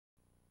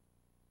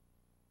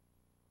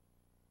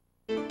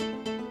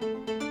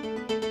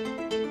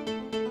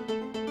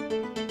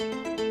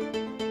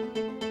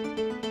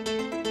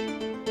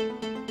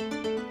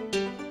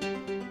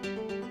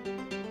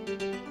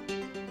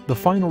The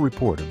final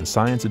report of the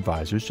science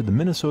advisors to the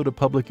Minnesota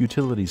Public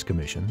Utilities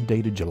Commission,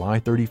 dated July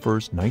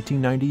 31,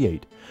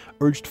 1998,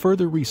 urged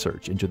further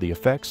research into the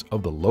effects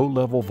of the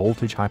low-level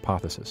voltage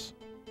hypothesis.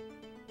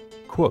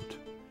 Quote,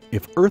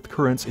 "If earth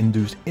currents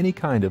induce any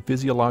kind of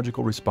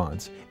physiological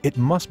response, it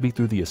must be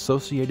through the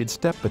associated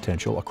step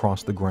potential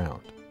across the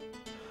ground.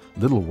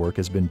 Little work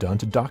has been done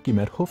to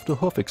document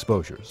hoof-to-hoof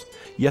exposures,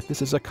 yet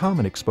this is a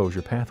common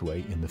exposure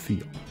pathway in the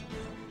field."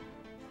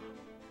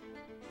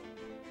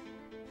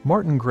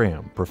 Martin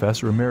Graham,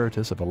 Professor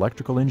Emeritus of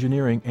Electrical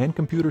Engineering and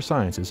Computer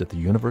Sciences at the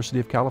University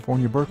of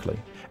California, Berkeley,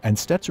 and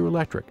Stetzer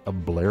Electric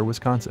of Blair,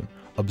 Wisconsin,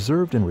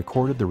 observed and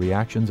recorded the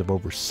reactions of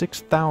over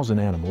 6,000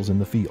 animals in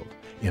the field,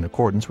 in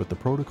accordance with the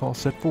protocol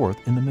set forth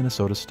in the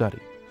Minnesota study.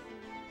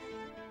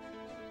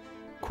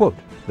 Quote,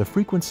 "The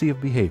frequency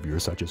of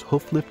behaviors such as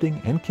hoof lifting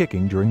and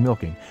kicking during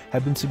milking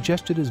have been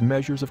suggested as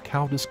measures of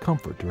cow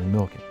discomfort during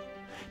milking.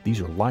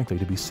 These are likely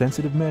to be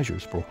sensitive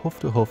measures for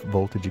hoof-to-hoof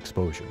voltage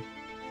exposure."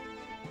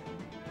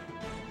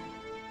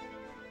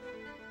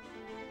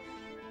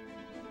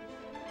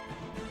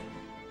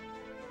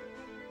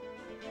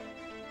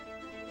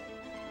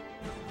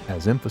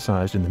 As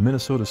emphasized in the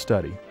Minnesota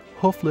study,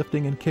 hoof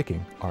lifting and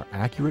kicking are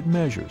accurate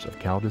measures of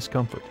cow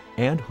discomfort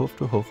and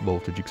hoof-to-hoof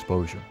voltage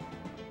exposure.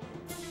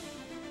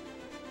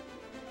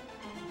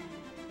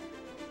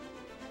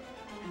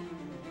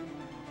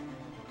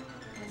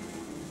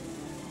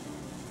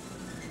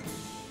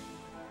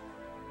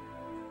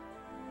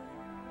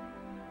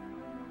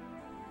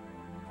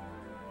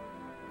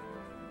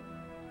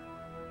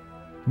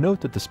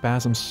 Note that the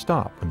spasms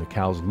stop when the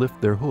cows lift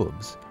their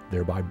hooves,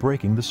 thereby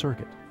breaking the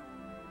circuit.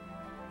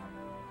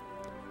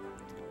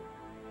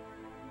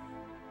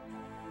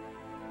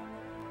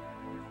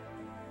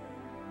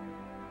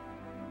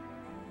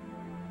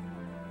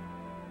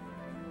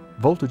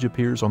 Voltage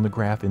appears on the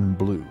graph in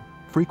blue,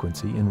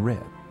 frequency in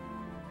red.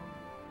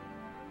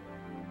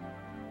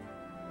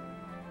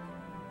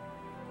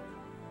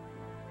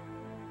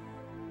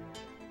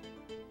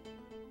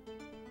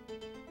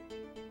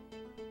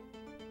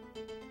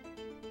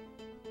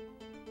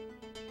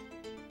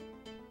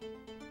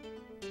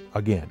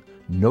 Again,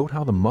 note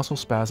how the muscle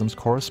spasms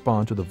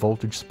correspond to the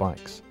voltage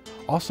spikes.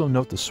 Also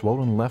note the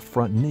swollen left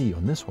front knee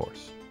on this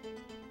horse.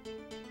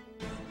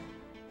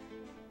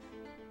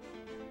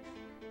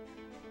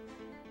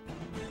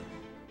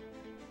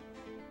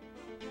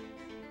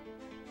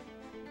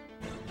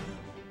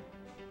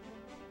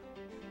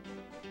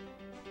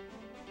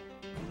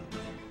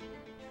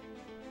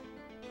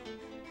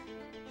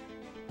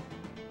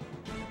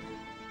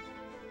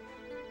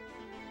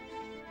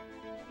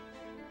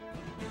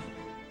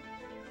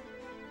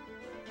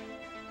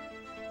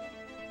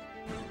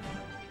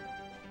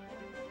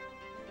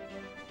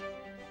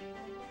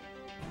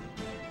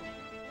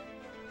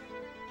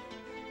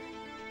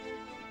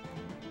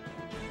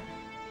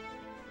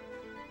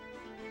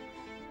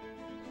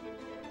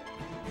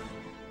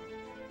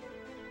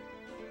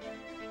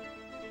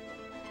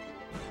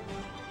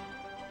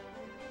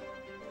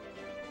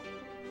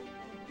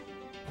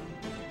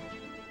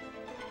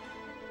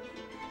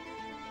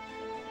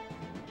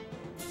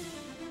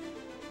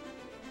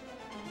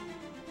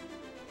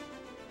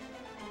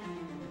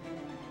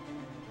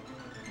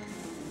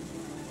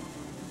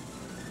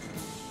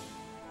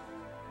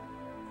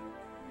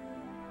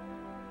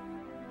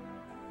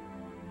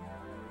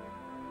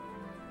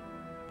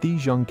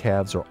 These young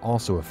calves are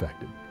also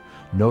affected.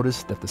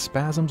 Notice that the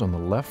spasms on the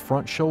left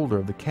front shoulder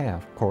of the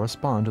calf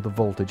correspond to the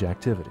voltage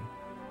activity.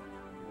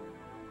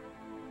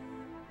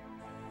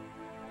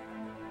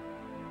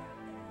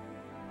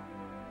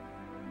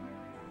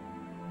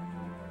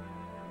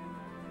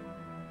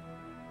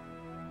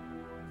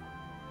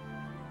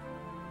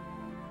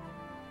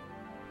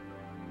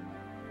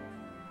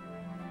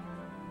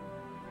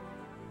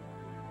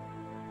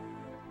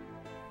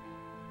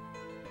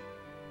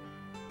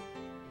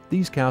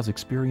 These cows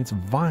experience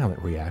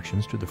violent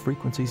reactions to the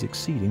frequencies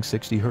exceeding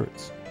 60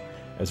 Hz.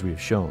 As we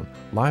have shown,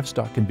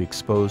 livestock can be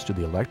exposed to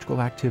the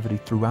electrical activity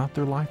throughout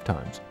their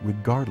lifetimes,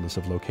 regardless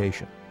of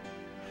location.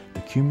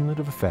 The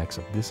cumulative effects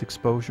of this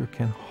exposure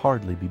can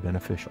hardly be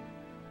beneficial.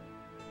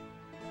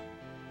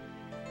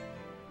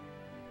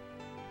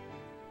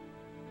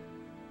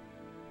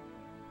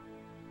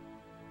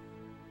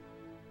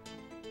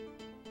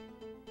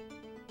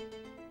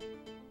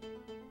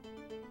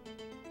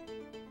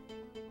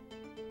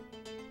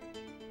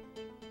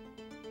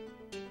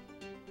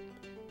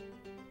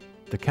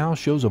 The cow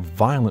shows a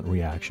violent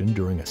reaction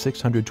during a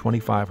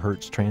 625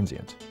 Hz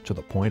transient, to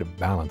the point of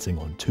balancing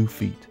on 2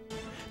 feet.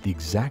 The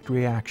exact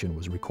reaction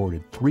was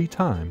recorded 3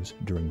 times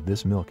during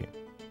this milking.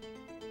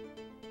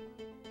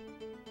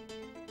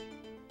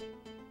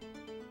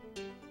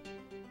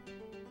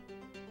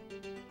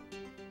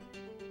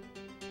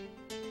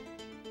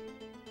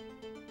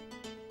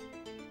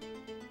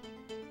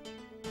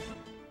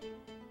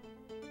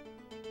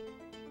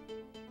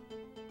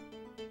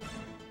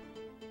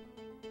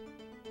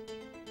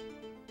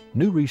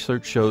 New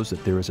research shows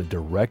that there is a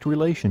direct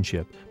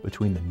relationship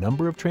between the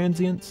number of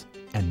transients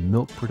and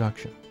milk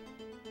production.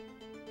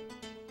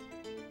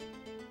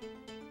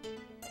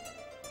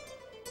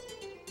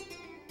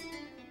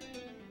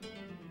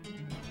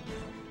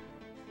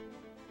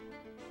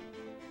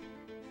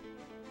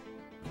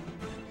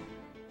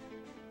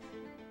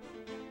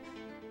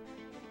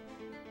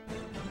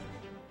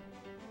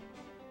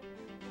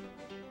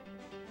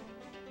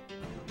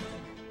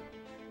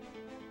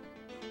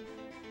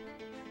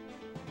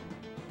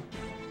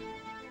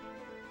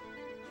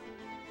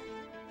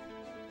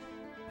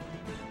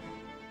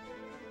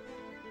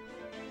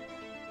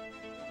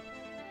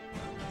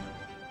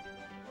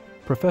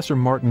 Professor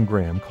Martin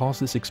Graham calls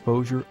this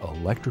exposure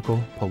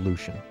electrical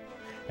pollution.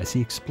 As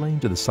he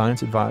explained to the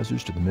science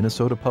advisors to the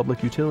Minnesota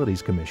Public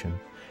Utilities Commission,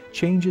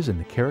 changes in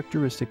the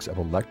characteristics of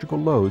electrical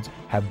loads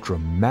have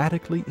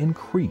dramatically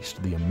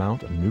increased the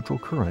amount of neutral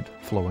current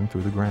flowing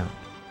through the ground.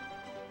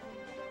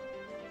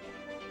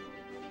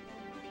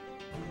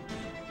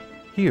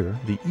 Here,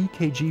 the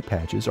EKG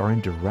patches are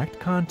in direct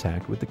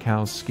contact with the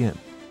cow's skin.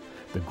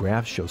 The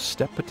graphs show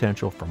step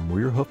potential from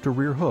rear hoof to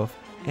rear hoof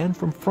and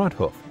from front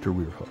hoof to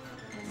rear hoof.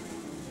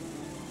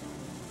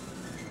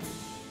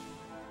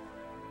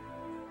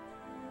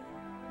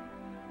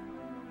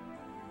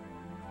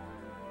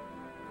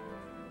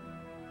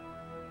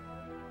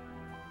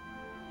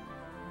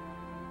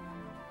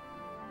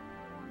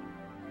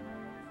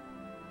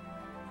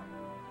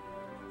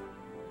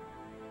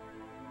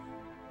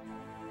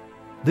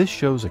 This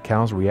shows a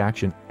cow's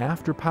reaction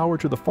after power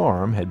to the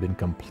farm had been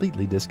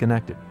completely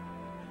disconnected.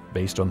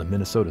 Based on the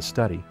Minnesota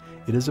study,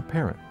 it is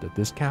apparent that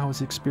this cow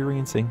is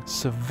experiencing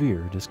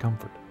severe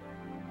discomfort.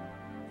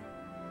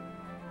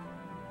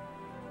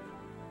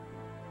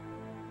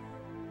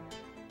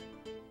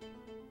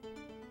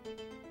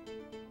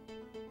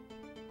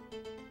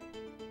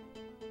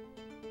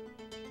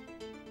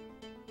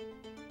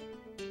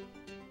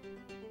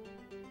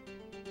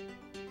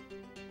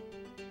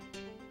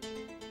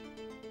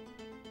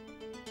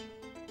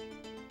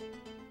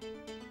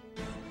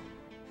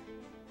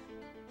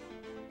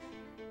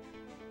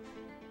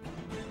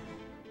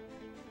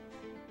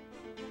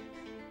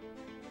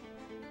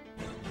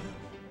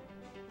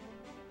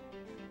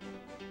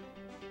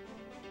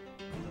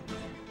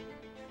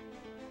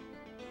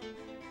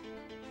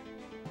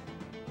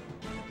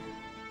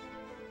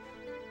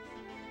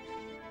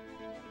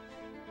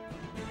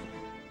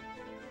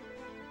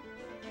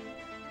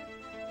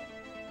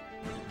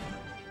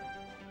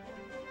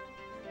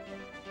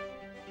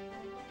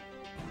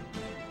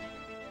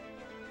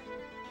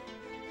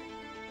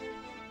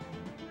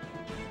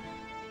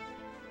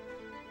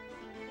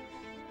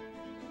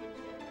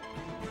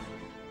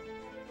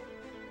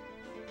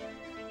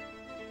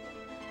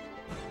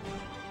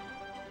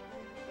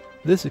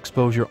 This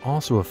exposure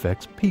also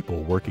affects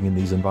people working in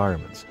these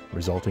environments,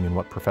 resulting in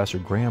what Professor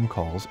Graham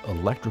calls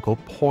electrical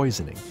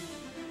poisoning.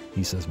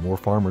 He says more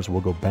farmers will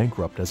go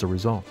bankrupt as a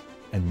result,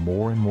 and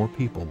more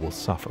people will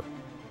suffer.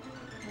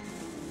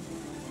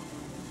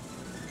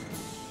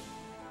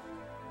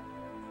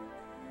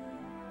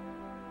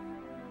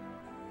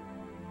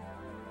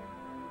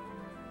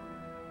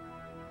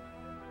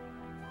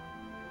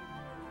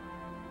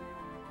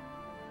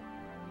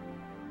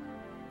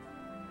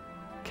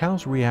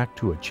 Cows react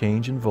to a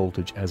change in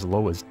voltage as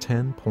low as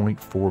 10.4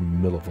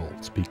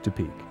 millivolts peak to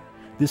peak.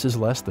 This is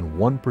less than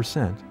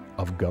 1%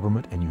 of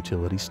government and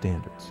utility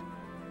standards.